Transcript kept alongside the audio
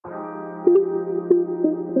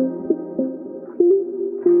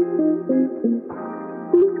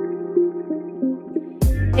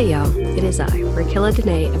Hey y'all, it is I, Raquella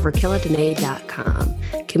Dene of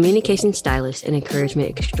RaquellaDene.com, communication stylist and encouragement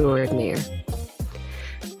extraordinaire.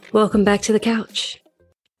 Welcome back to the couch.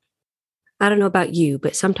 I don't know about you,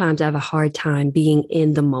 but sometimes I have a hard time being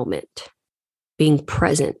in the moment, being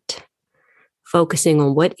present, focusing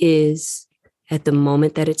on what is at the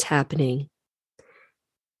moment that it's happening.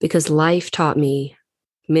 Because life taught me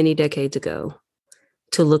many decades ago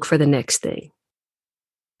to look for the next thing.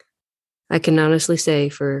 I can honestly say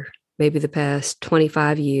for maybe the past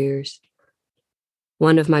 25 years,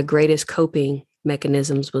 one of my greatest coping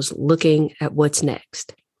mechanisms was looking at what's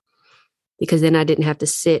next, because then I didn't have to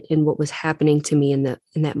sit in what was happening to me in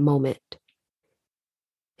that moment.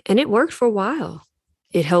 And it worked for a while.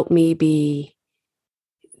 It helped me be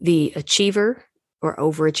the achiever or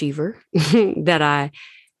overachiever that I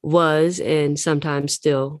was and sometimes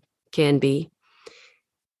still can be.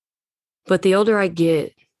 But the older I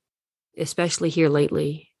get, especially here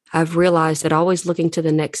lately, I've realized that always looking to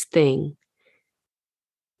the next thing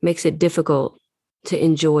makes it difficult to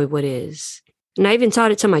enjoy what is. And I even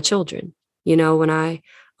taught it to my children. You know, when I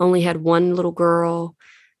only had one little girl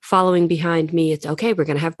following behind me, it's okay, we're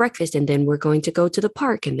going to have breakfast and then we're going to go to the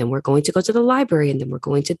park and then we're going to go to the library and then we're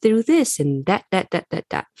going to do this and that.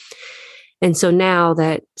 And so now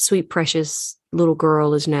that sweet, precious little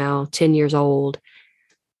girl is now 10 years old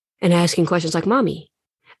and asking questions like, Mommy,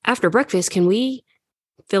 after breakfast, can we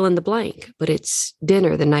fill in the blank? But it's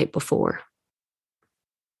dinner the night before.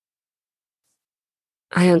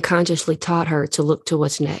 I unconsciously taught her to look to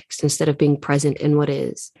what's next instead of being present in what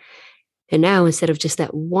is. And now, instead of just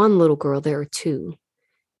that one little girl, there are two.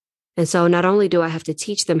 And so not only do I have to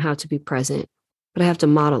teach them how to be present, but I have to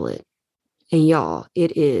model it. And y'all,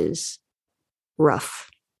 it is rough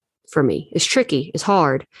for me. It's tricky. It's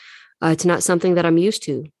hard. It's not something that I'm used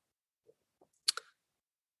to.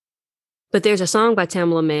 But there's a song by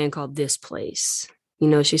Tamela Mann called This Place. You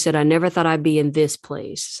know, she said, I never thought I'd be in this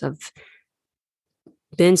place. I've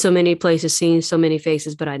been so many places, seen so many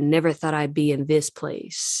faces, but I never thought I'd be in this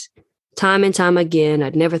place. Time and time again,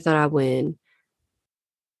 I'd never thought I'd win.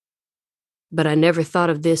 But I never thought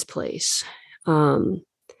of this place.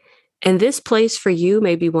 And this place for you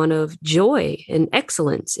may be one of joy and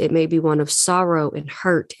excellence. It may be one of sorrow and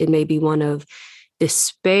hurt. It may be one of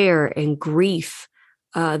despair and grief.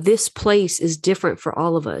 This place is different for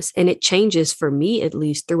all of us, and it changes for me, at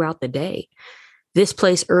least throughout the day. This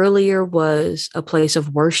place earlier was a place of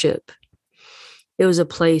worship. It was a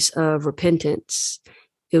place of repentance.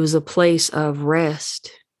 It was a place of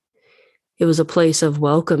rest. It was a place of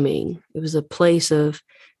welcoming. It was a place of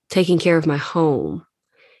taking care of my home.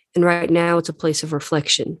 And right now it's a place of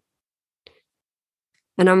reflection.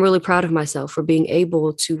 And I'm really proud of myself for being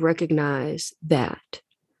able to recognize that.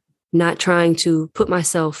 Not trying to put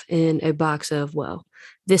myself in a box of, well,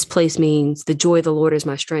 this place means the joy of the Lord is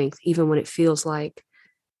my strength, even when it feels like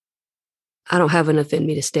I don't have enough in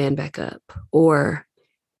me to stand back up. Or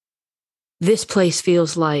this place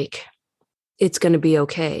feels like it's going to be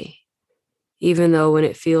okay, even though when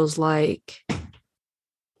it feels like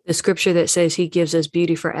the scripture that says he gives us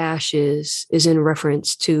beauty for ashes is in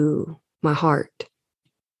reference to my heart.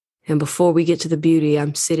 And before we get to the beauty,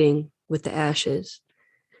 I'm sitting with the ashes.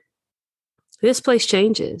 This place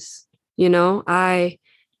changes. You know,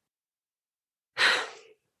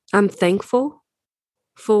 I'm thankful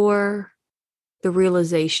for the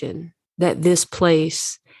realization that this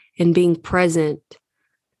place and being present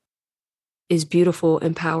is beautiful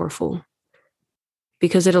and powerful,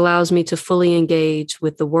 because it allows me to fully engage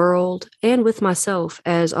with the world and with myself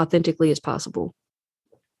as authentically as possible.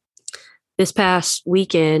 This past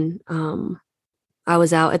weekend, I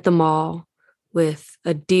was out at the mall with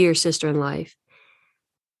a dear sister in life.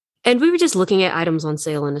 And we were just looking at items on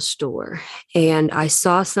sale in a store. And I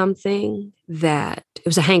saw something that it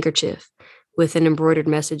was a handkerchief with an embroidered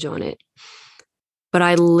message on it. But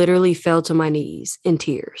I literally fell to my knees in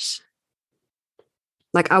tears.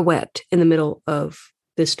 Like I wept in the middle of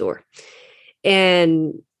this store.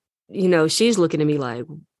 And, you know, she's looking at me like,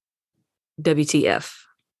 WTF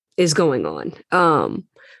is going on?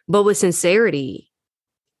 But with sincerity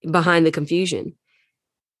behind the confusion.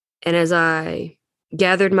 And as I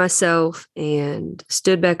gathered myself and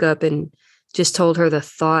stood back up and just told her the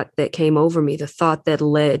thought that came over me, the thought that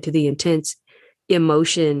led to the intense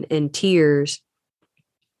emotion and tears,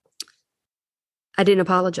 I didn't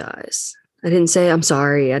apologize. I didn't say, I'm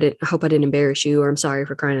sorry. I hope I didn't embarrass you, or I'm sorry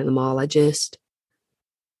for crying in the mall. I just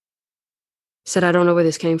said, I don't know where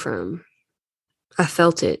this came from. I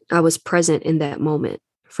felt it. I was present in that moment.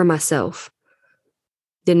 for myself.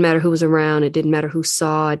 Didn't matter who was around. It didn't matter who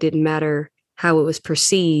saw. It didn't matter how it was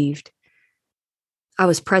perceived. I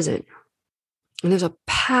was present. And there's a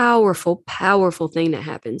powerful, powerful thing that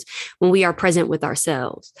happens when we are present with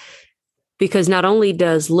ourselves. Because not only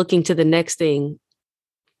does looking to the next thing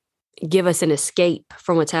give us an escape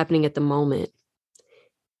from what's happening at the moment,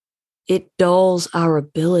 it dulls our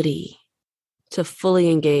ability to fully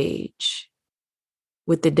engage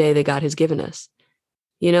with the day that God has given us.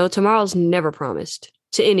 You know, tomorrow's never promised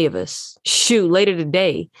to any of us. Shoot, later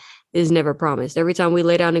today is never promised. Every time we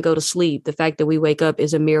lay down and go to sleep, the fact that we wake up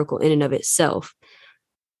is a miracle in and of itself.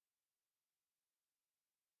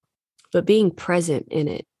 But being present in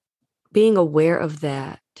it, being aware of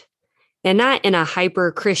that, and not in a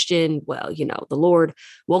hyper Christian, well, you know, the Lord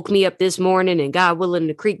woke me up this morning and God willing,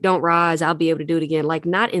 the creek don't rise, I'll be able to do it again. Like,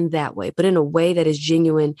 not in that way, but in a way that is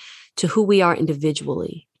genuine to who we are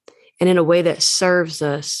individually and in a way that serves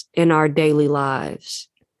us in our daily lives.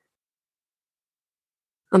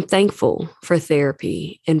 I'm thankful for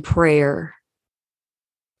therapy and prayer.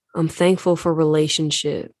 I'm thankful for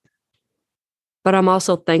relationship, but I'm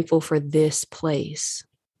also thankful for this place.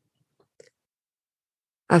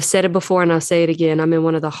 I've said it before and I'll say it again. I'm in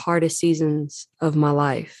one of the hardest seasons of my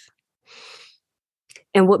life.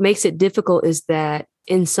 And what makes it difficult is that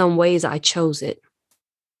in some ways I chose it.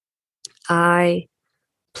 I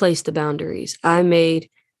placed the boundaries. I made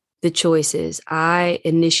the choices. I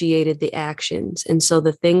initiated the actions. And so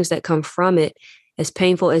the things that come from it, as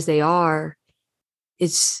painful as they are,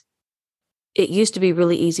 it used to be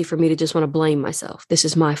really easy for me to just want to blame myself. This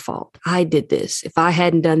is my fault. I did this. If I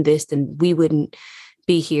hadn't done this, then we wouldn't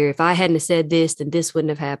be here. If I hadn't have said this, then this wouldn't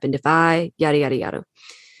have happened. If I, yada, yada, yada.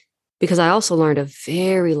 Because I also learned a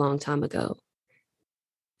very long time ago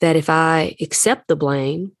that if I accept the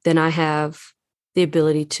blame, then I have the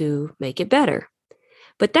ability to make it better.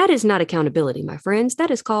 But that is not accountability, my friends. That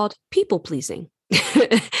is called people pleasing.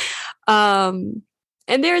 And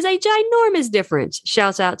there is a ginormous difference.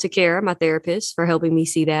 Shouts out to Kara, my therapist, for helping me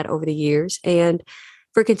see that over the years and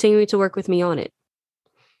for continuing to work with me on it.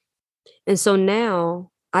 And so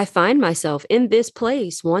now I find myself in this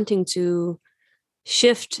place wanting to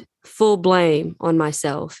shift full blame on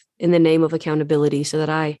myself in the name of accountability so that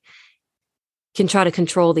I can try to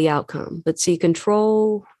control the outcome. But see,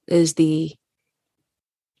 control is the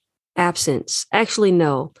absence. Actually,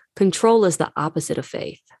 no, control is the opposite of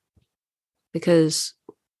faith. Because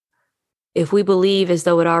if we believe as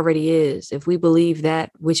though it already is, if we believe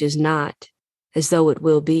that which is not as though it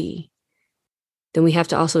will be, then we have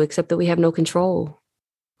to also accept that we have no control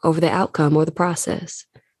over the outcome or the process.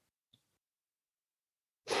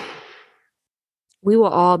 We will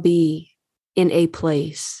all be in a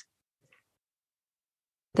place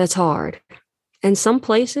that's hard. And some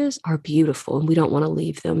places are beautiful and we don't want to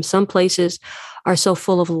leave them. Some places are so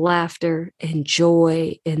full of laughter and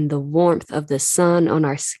joy and the warmth of the sun on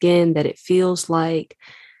our skin that it feels like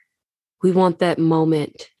we want that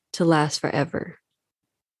moment to last forever.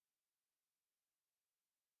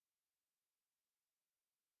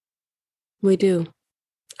 We do.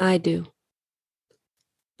 I do.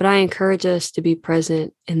 But I encourage us to be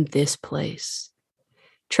present in this place,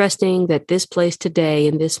 trusting that this place today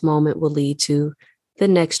in this moment will lead to the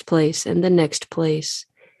next place and the next place.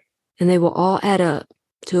 And they will all add up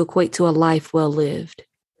to equate to a life well lived.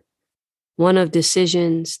 One of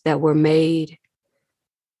decisions that were made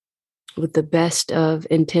with the best of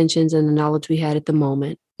intentions and the knowledge we had at the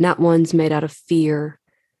moment, not ones made out of fear,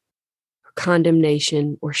 or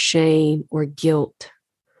condemnation, or shame, or guilt.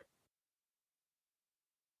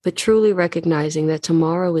 But truly recognizing that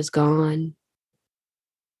tomorrow is gone.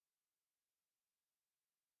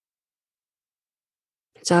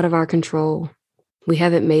 It's out of our control. We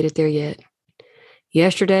haven't made it there yet.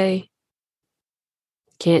 Yesterday,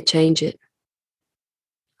 can't change it.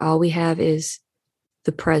 All we have is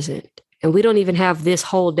the present. And we don't even have this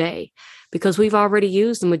whole day because we've already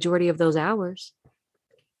used the majority of those hours.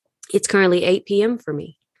 It's currently 8 p.m. for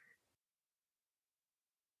me.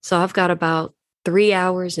 So I've got about 3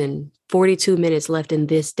 hours and 42 minutes left in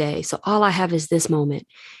this day. So all I have is this moment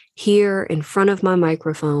here in front of my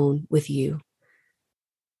microphone with you.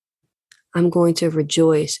 I'm going to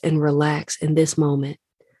rejoice and relax in this moment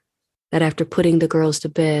that after putting the girls to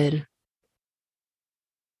bed,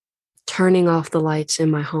 turning off the lights in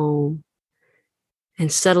my home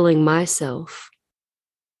and settling myself,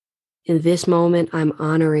 in this moment, I'm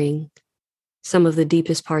honoring some of the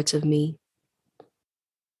deepest parts of me,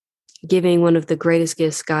 giving one of the greatest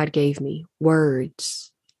gifts God gave me,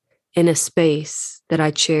 words, in a space that I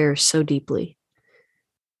cherish so deeply.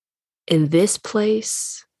 In this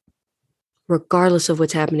place, regardless of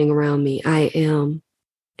what's happening around me, I am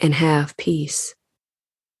and have peace.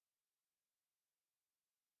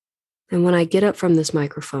 And when I get up from this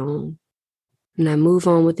microphone and I move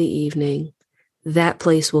on with the evening, that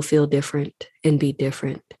place will feel different and be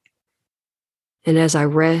different. And as I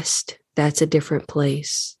rest, that's a different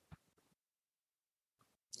place.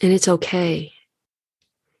 And it's okay.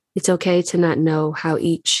 It's okay to not know how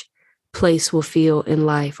each place will feel in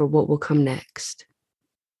life or what will come next.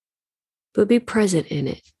 But be present in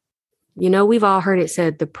it. You know, we've all heard it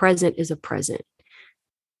said, the present is a present.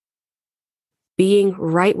 Being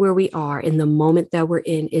right where we are in the moment that we're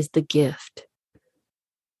in is the gift.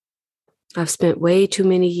 I've spent way too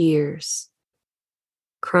many years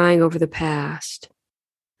crying over the past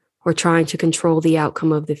or trying to control the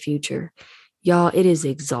outcome of the future. Y'all, it is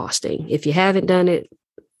exhausting. If you haven't done it,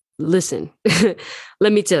 listen,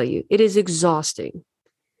 let me tell you, it is exhausting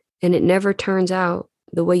and it never turns out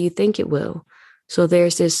the way you think it will. So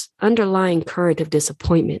there's this underlying current of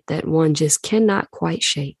disappointment that one just cannot quite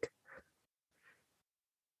shake.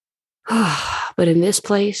 But in this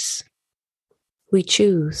place, we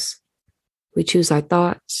choose. We choose our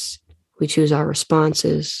thoughts. We choose our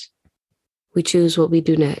responses. We choose what we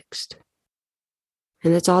do next.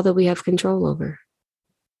 And that's all that we have control over.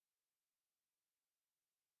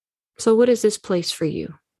 So what is this place for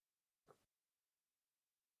you?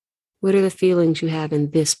 What are the feelings you have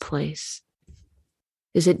in this place?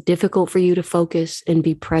 Is it difficult for you to focus and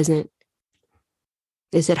be present?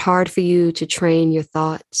 Is it hard for you to train your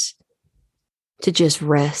thoughts to just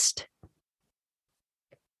rest?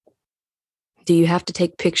 Do you have to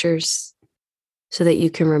take pictures so that you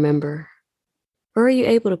can remember? Or are you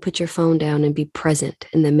able to put your phone down and be present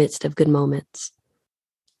in the midst of good moments?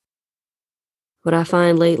 What I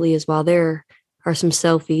find lately is while there are some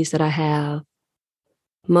selfies that I have,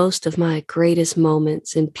 most of my greatest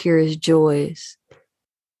moments and purest joys,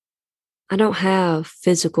 I don't have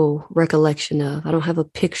physical recollection of. I don't have a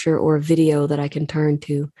picture or a video that I can turn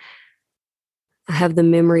to. I have the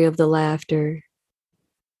memory of the laughter.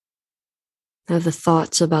 I have the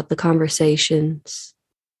thoughts about the conversations.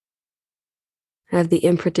 I have the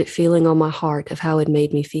imprinted feeling on my heart of how it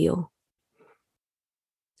made me feel.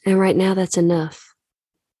 And right now, that's enough.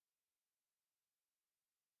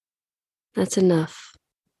 That's enough.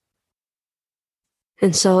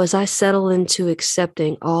 And so as I settle into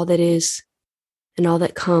accepting all that is and all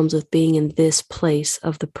that comes with being in this place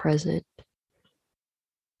of the present,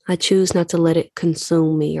 I choose not to let it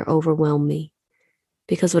consume me or overwhelm me,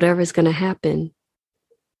 because whatever is going to happen,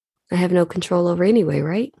 I have no control over anyway,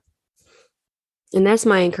 right? And that's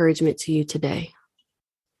my encouragement to you today.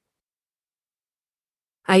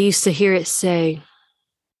 I used to hear it say,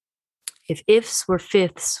 if ifs were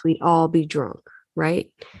fifths, we'd all be drunk,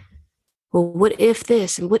 right? Well, what if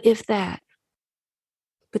this and what if that?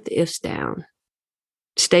 Put the ifs down.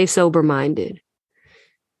 Stay sober-minded.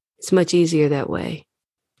 It's much easier that way.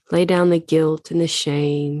 Lay down the guilt and the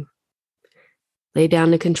shame. Lay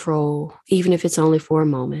down the control, even if it's only for a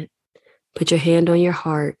moment. Put your hand on your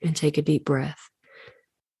heart and take a deep breath.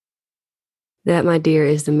 That, my dear,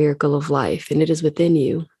 is the miracle of life, and it is within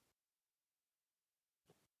you.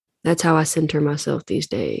 That's how I center myself these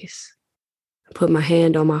days. I put my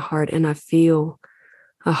hand on my heart and I feel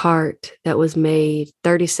a heart that was made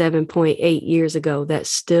 37.8 years ago that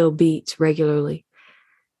still beats regularly,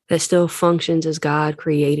 that still functions as God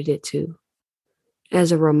created it to,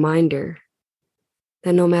 as a reminder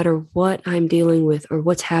that no matter what I'm dealing with or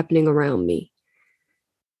what's happening around me,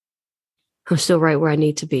 I'm still right where I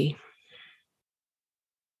need to be.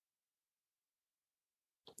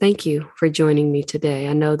 Thank you for joining me today.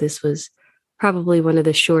 I know this was probably one of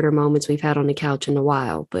the shorter moments we've had on the couch in a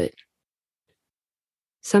while, but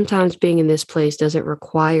sometimes being in this place doesn't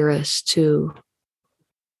require us to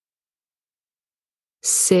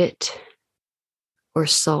sit or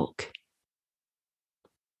sulk,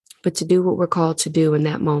 but to do what we're called to do in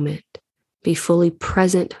that moment. Be fully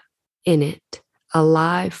present in it,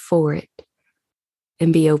 alive for it,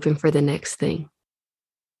 and be open for the next thing.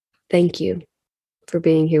 Thank you for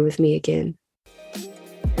being here with me again.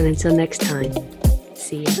 And until next time,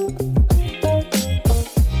 see you.